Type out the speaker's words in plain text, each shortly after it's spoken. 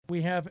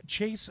We have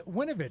Chase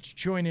Winovich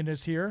joining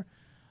us here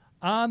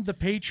on the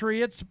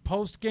Patriots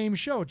post-game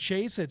show.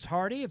 Chase, it's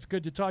Hardy. It's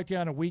good to talk to you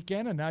on a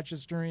weekend and not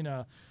just during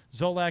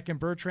Zolak and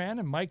Bertrand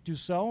and Mike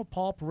Dussault,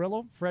 Paul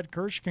Perillo, Fred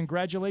Kirsch.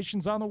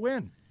 Congratulations on the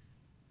win.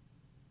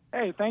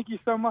 Hey, thank you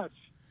so much.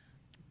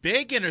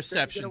 Big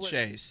interception,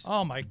 Chase.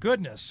 Oh, my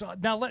goodness.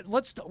 Now,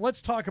 let's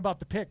talk about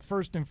the pick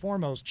first and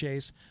foremost,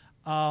 Chase.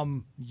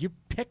 You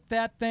picked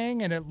that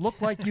thing, and it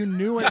looked like you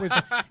knew it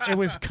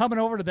was coming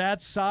over to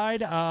that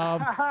side.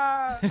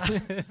 How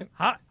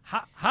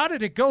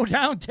did it go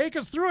down? Take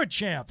us through it,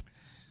 champ.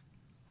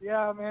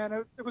 Yeah, man,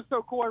 it was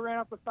so cool. I ran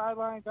up the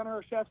sideline.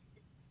 Gunnar Olszewski,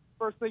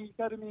 first thing he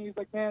said to me, he's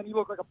like, "Man, you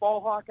look like a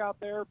ball hawk out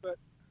there," but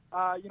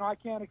I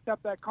can't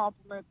accept that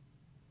compliment.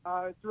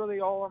 It's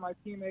really all on my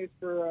teammates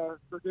for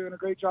doing a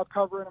great job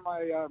covering, and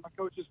my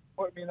coaches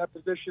put me in that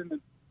position.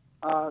 And,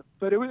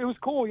 but it was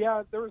cool.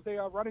 Yeah, there was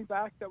a running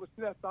back that was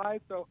to that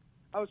side, so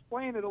I was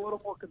playing it a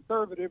little more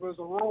conservative. It was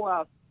a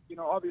rollout,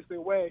 obviously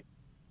away,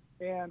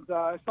 and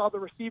I saw the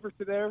receiver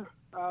to there.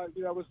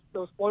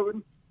 Was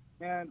floating,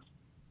 and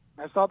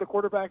I saw the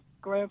quarterback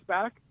glance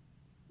back,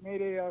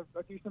 made a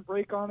decent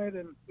break on it,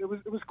 and it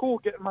was cool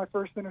getting my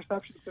first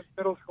interception since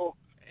middle school.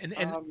 And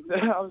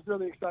I was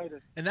really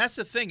excited. And that's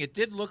the thing. It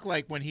did look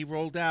like when he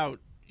rolled out,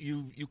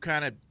 you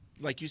kind of,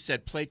 like you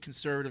said, played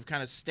conservative,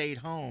 kind of stayed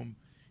home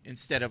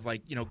instead of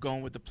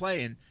going with the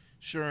play. And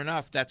sure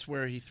enough, that's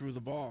where he threw the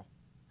ball.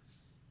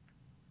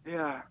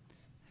 Yeah.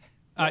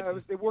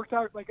 It worked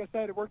out. Like I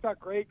said, it worked out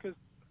great because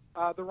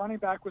the running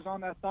back was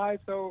on that side.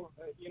 So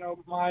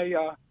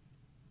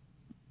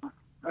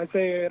I'd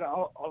say an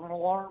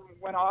alarm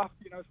went off.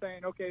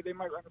 Saying okay, they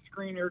might run a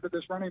screen here to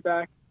this running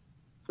back.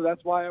 So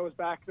that's why I was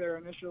back there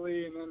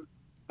initially, and then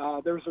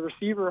there was a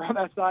receiver on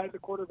that side. The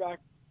quarterback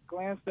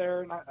glanced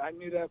there, and I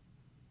knew that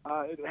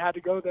it had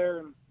to go there.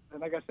 And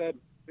like I said,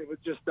 it would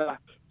just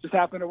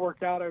happened to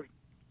work out.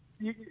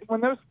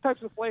 When those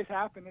types of plays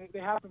happen, they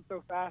happen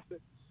so fast that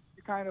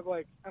you kind of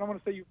I don't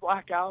want to say you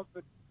black out,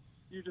 but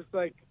you just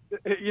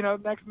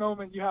next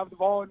moment you have the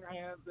ball in your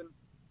hands and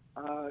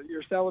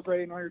you're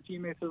celebrating. All your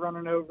teammates are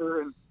running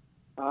over, and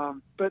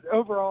but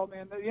overall,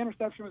 man, the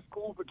interception was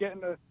cool, but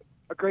getting a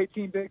great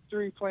team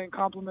victory, playing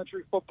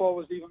complimentary football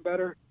was even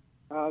better.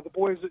 The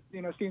boys,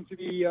 seem to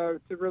be to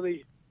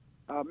really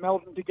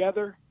melding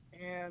together,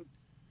 and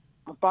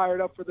I'm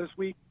fired up for this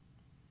week.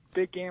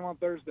 Big game on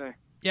Thursday.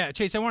 Yeah,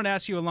 Chase, I wanted to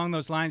ask you along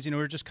those lines. We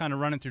were just kind of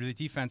running through the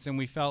defense, and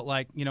we felt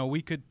like,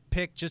 we could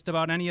pick just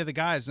about any of the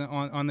guys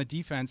on the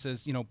defense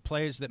as,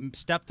 players that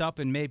stepped up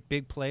and made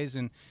big plays.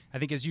 And I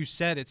think, as you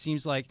said, it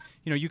seems like,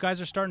 you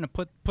guys are starting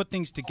to put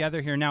things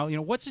together here now.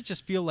 What's it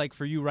just feel like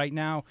for you right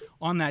now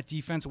on that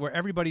defense where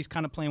everybody's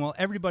kind of playing well,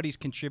 everybody's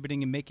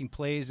contributing and making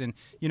plays, and,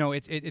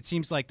 it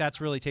seems like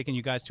that's really taking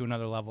you guys to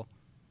another level?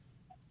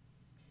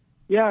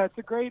 Yeah, it's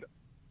a great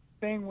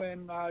thing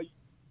when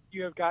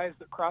you have guys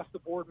across the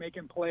board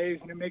making plays,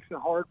 and it makes it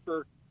hard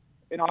for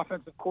an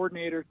offensive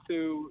coordinator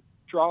to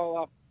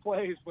draw up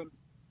plays when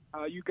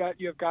you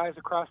have guys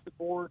across the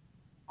board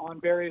on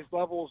various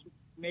levels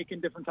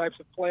making different types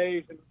of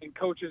plays, and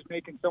coaches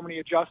making so many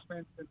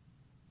adjustments,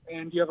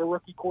 and you have a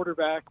rookie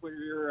quarterback where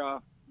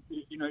you're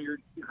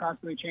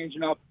constantly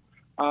changing up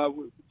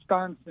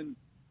stunts and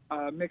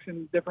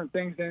mixing different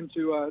things in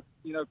to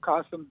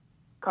cause some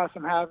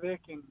havoc,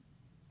 and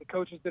the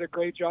coaches did a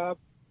great job.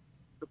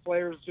 The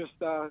players just,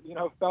 fell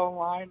in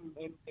line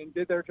and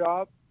did their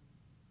job,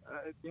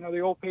 the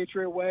old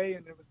Patriot way,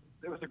 and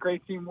it was a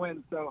great team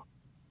win. So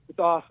it's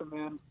awesome,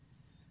 man.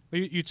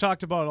 You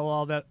talked about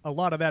a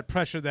lot of that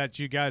pressure that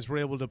you guys were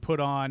able to put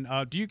on.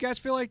 Do you guys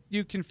feel like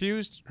you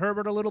confused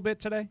Herbert a little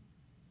bit today?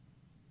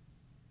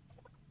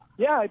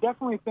 Yeah, I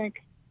definitely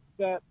think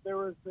that there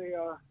was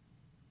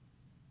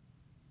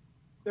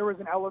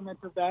an element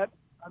of that.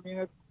 I mean,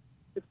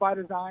 it's by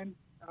design.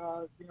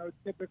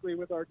 Typically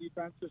with our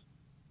defense, just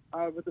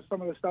with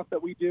some of the stuff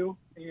that we do,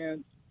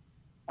 and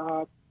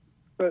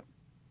but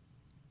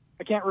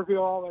I can't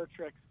reveal all our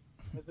tricks,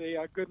 as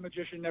a good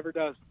magician never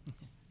does.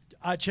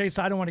 Chase,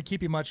 I don't want to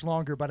keep you much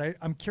longer, but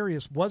I'm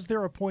curious, was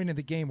there a point in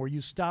the game where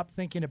you stopped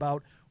thinking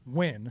about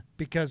win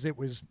because it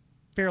was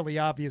fairly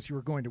obvious you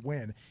were going to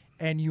win,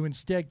 and you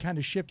instead kind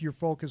of shift your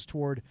focus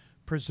toward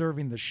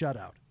preserving the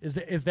shutout?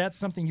 Is that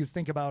something you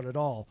think about at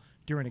all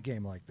during a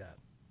game like that?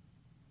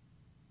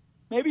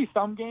 Maybe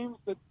some games,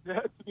 but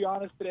to be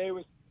honest, today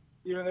was,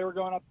 they were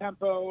going up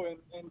tempo,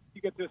 and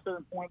you get to a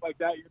certain point like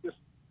that,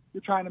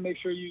 you're trying to make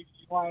sure you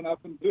line up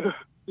and do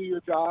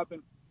your job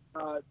and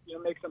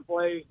make some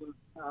plays, and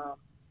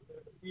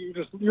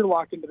you're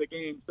locked into the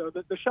game. So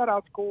the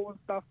shutout's cool and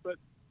stuff, but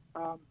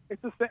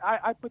it's the same.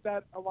 I put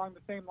that along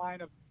the same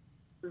line of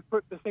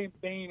put the same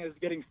vein as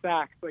getting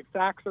sacks. Like,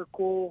 sacks are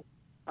cool,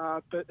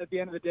 but at the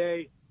end of the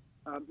day,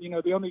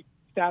 the only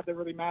stat that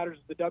really matters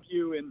is the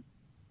W, and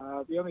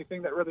the only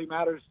thing that really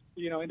matters,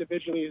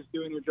 individually, is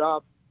doing your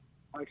job,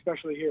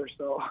 especially here.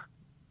 So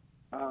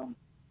I'm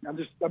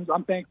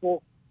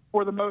thankful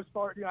for the most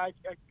part. I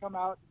can come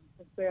out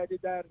and say I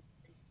did that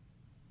and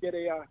get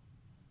a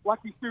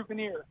lucky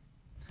souvenir.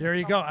 There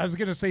you go. I was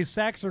going to say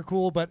sacks are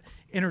cool, but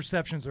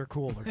interceptions are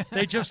cooler.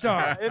 They just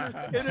are.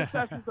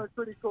 Interceptions are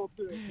pretty cool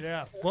too.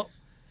 Yeah. Well,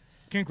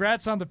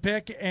 congrats on the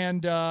pick,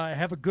 and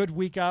have a good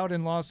week out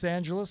in Los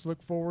Angeles.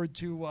 Look forward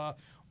to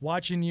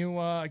watching you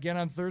again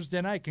on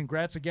Thursday night.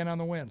 Congrats again on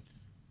the win.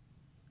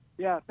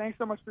 Yeah, thanks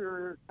so much for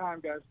your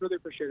time, guys. Really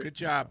appreciate it. Good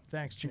job.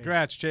 Thanks, Chase.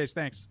 Congrats, Chase.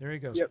 Thanks. There he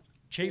goes. Yep.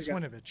 Chase There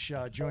you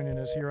Winovich joining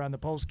us here on the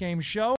post-game show.